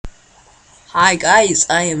Hi guys,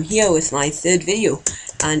 I am here with my third video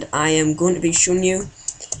and I am going to be showing you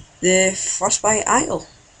the Frostbite Isle,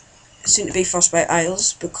 soon to be Frostbite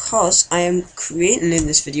Isles, because I am creating in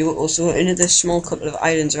this video also another small couple of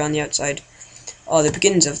islands around the outside, or the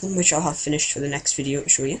beginnings of them, which I'll have finished for the next video to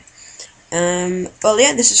show you. Well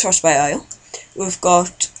yeah, this is Frostbite Isle. We've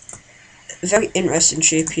got a very interesting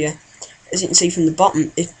shape here. As you can see from the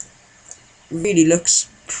bottom, it really looks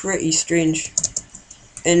pretty strange,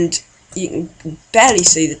 and you can barely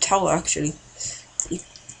see the tower actually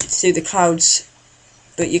through the clouds,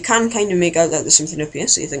 but you can kind of make out that there's something up here,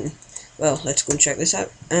 so you think, well, let's go and check this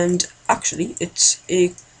out. And actually it's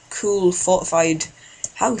a cool fortified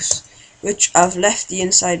house, which I've left the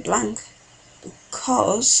inside blank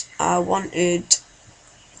because I wanted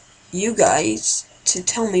you guys to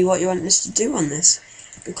tell me what you want us to do on this,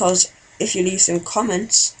 because if you leave some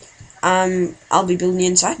comments, I'll be building the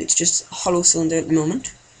inside. It's just a hollow cylinder at the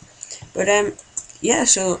moment. But yeah,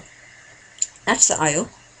 so that's the Isle,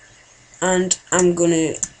 and I'm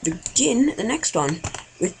gonna begin the next one,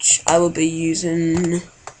 which I will be using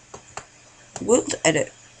WorldEdit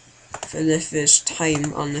for the first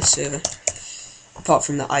time on this server, apart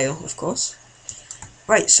from the Isle, of course.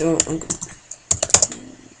 Right, so I'm gonna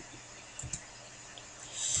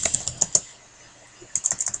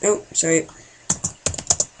oh, sorry.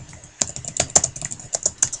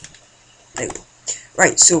 There we go.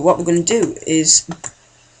 Right, so what we're going to do is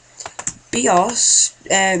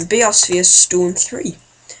Biosphere Stone 3,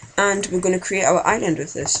 and we're going to create our island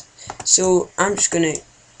with this. So I'm just going to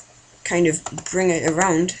kind of bring it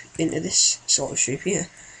around into this sort of shape here,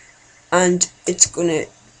 and it's going to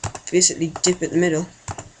basically dip at the middle.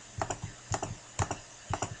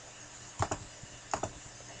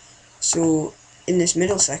 So in this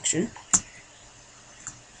middle section,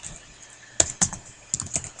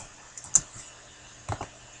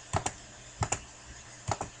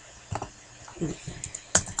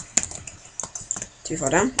 too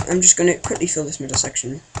far down, I'm just going to quickly fill this middle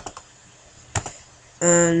section.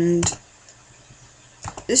 And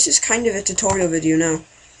this is kind of a tutorial video now,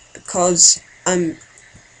 because I'm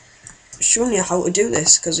showing you how to do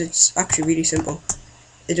this, because it's actually really simple.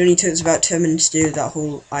 It only took us about 10 minutes to do that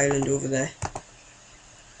whole island over there.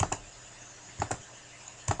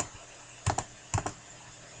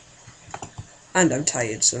 And I'm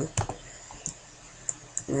tired, so...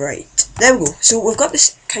 Right, there we go. So we've got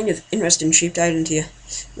this kind of interesting shaped island here,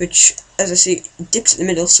 which, as I say, dips at the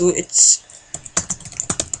middle, so it's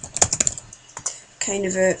kind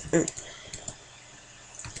of a...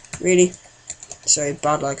 really? Sorry,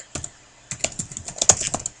 bad lag.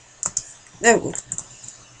 There we go.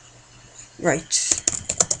 Right.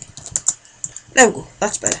 There we go,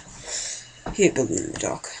 that's better. Here, building in the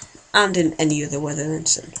dark. And in any other weather than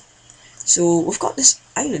sun. So we've got this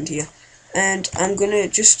island here, and I'm gonna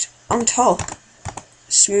just on top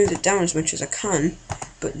smooth it down as much as I can,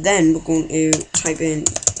 but then we're going to type in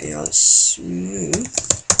smooth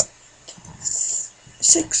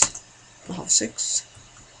 6. I'll have 6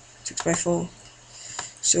 by 4,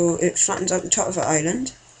 so it flattens out the top of the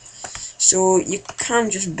island. So you can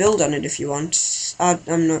just build on it if you want.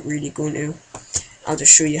 I'm not really going to. I'll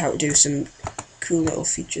just show you how to do some cool little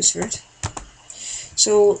features for it.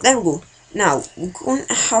 So there we go. Now we're going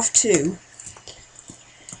to have to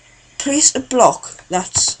place a block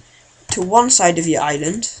that's to one side of your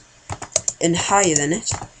island and higher than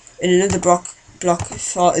it, and another block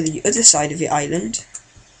for the other side of your island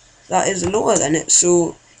that is lower than it.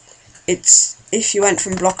 So it's, if you went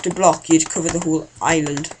from block to block, you'd cover the whole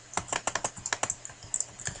island.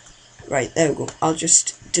 Right, there we go. I'll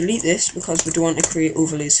just delete this because we don't want to create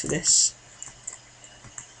overlays for this.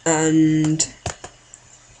 And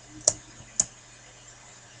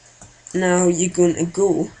now you're going to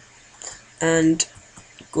go and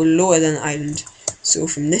go lower than the island. So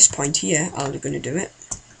from this point here, I'm going to do it.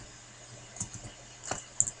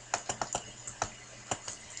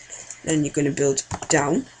 Then you're going to build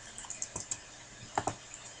down.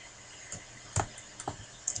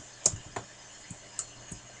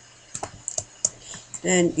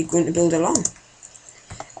 Then you're going to build along.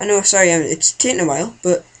 I know, sorry, it's taking a while,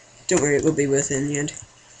 but don't worry, it will be worth it in the end.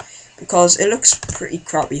 Because it looks pretty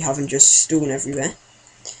crappy having just stone everywhere.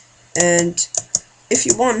 And if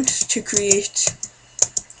you want to create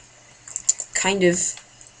kind of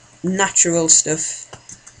natural stuff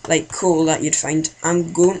like coal that you'd find,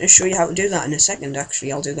 I'm going to show you how to do that in a second.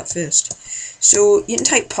 Actually, I'll do that first. So you can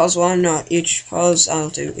type pos1 or hpos. I'll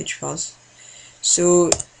do hpos. So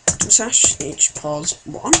slash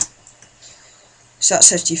hpos1. So that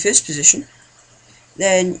sets your first position.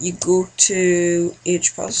 Then you go to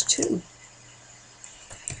hpos2.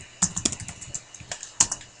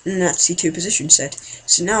 and that's the 2 position set.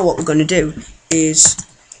 So now what we're going to do is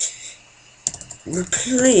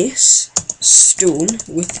replace stone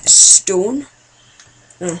with stone.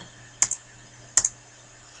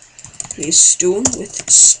 Replace stone with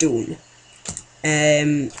stone.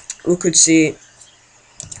 We could say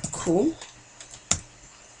coal,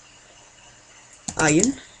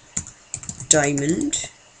 iron, diamond,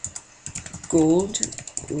 gold,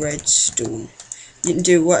 redstone. You can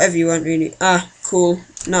do whatever you want really. Coal,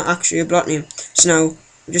 not actually a block name. So now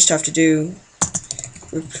we just have to do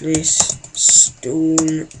replace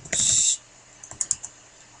stone.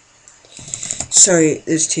 Sorry,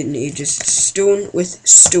 there's taking ages. Stone with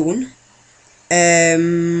stone.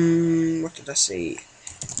 What did I say?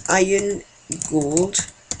 Iron, gold,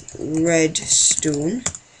 redstone,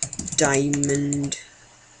 diamond.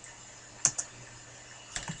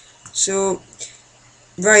 So,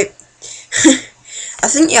 right. I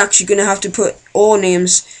think you're actually going to have to put all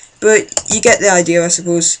names, but you get the idea, I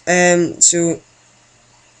suppose. So,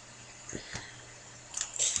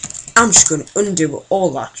 I'm just going to undo all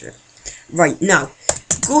that shit. Right, now,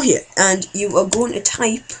 go here, and you are going to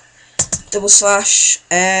type /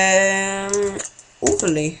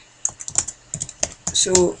 overlay.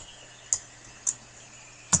 So,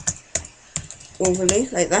 overlay,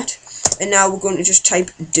 like that. And now we're going to just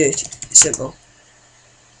type dirt, simple.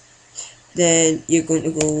 Then you're going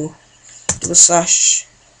to go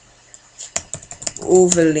 /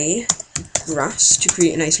 overlay grass to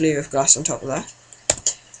create a nice layer of grass on top of that.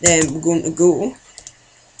 Then we're going to go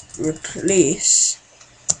replace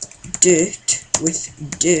dirt with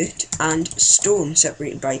dirt and stone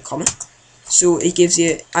separated by a comma, so it gives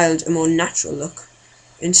your island a more natural look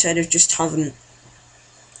instead of just having,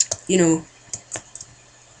 you know,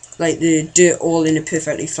 like the dirt all in a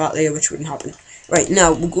perfectly flat layer, which wouldn't happen. Right,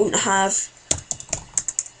 now we're going to have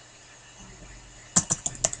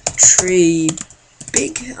tree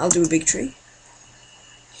big. I'll do a big tree.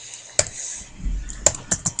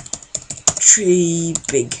 Tree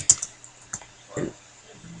big.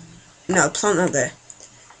 Now plant that there,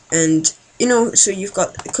 and you know, so you've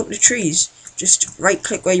got a couple of trees. Just right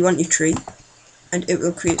click where you want your tree, and it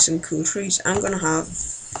will create some cool trees. I'm gonna have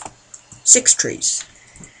 6 trees,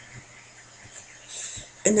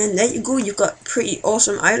 and then there you go. You've got a pretty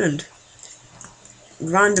awesome island.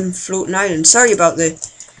 Random floating island. Sorry about the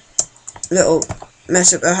little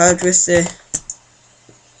mess up I had with the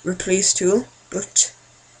replace tool, but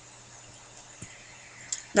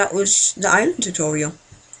that was the island tutorial.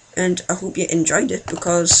 And I hope you enjoyed it,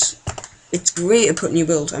 because it's great at putting your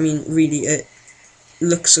build. I mean, really, it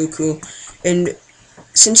looks so cool. And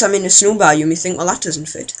since I'm in a snow biome, you think, well, that doesn't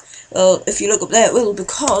fit. Well, if you look up there, it will,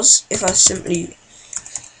 because if I simply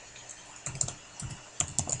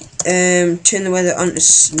turn the weather onto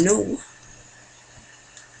snow,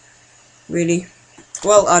 really,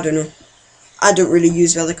 well, I don't know. I don't really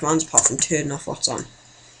use weather commands apart from turning off what's on.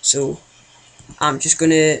 So I'm just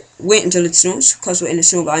going to wait until it snows, because we're in a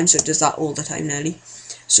snow biome, so it does that all the time nearly.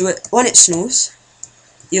 So when it snows,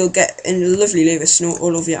 you'll get a lovely layer of snow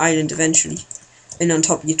all over your island eventually, and on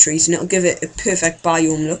top of your trees, and it'll give it a perfect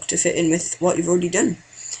biome look to fit in with what you've already done.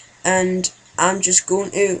 And I'm just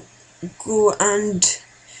going to go and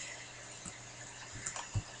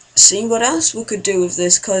see what else we could do with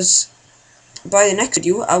this, because by the next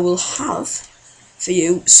video I will have for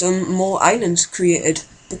you some more islands created,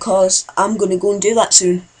 because I'm going to go and do that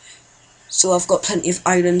soon. So I've got plenty of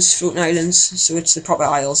islands, floating islands, so it's the proper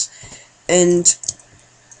isles, and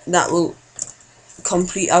that will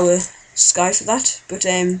complete our sky for that. But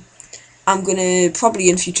I'm going to probably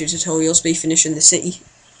in future tutorials be finishing the city,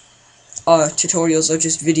 or tutorials or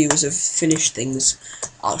just videos of finished things.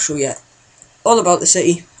 I'll show you all about the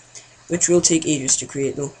city, which will take ages to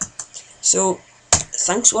create though. So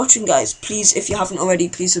thanks for watching, guys. Please, if you haven't already,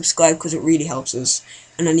 please subscribe, because it really helps us,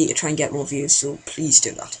 and I need to try and get more views, so please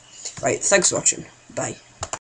do that. Right, thanks for watching. Bye.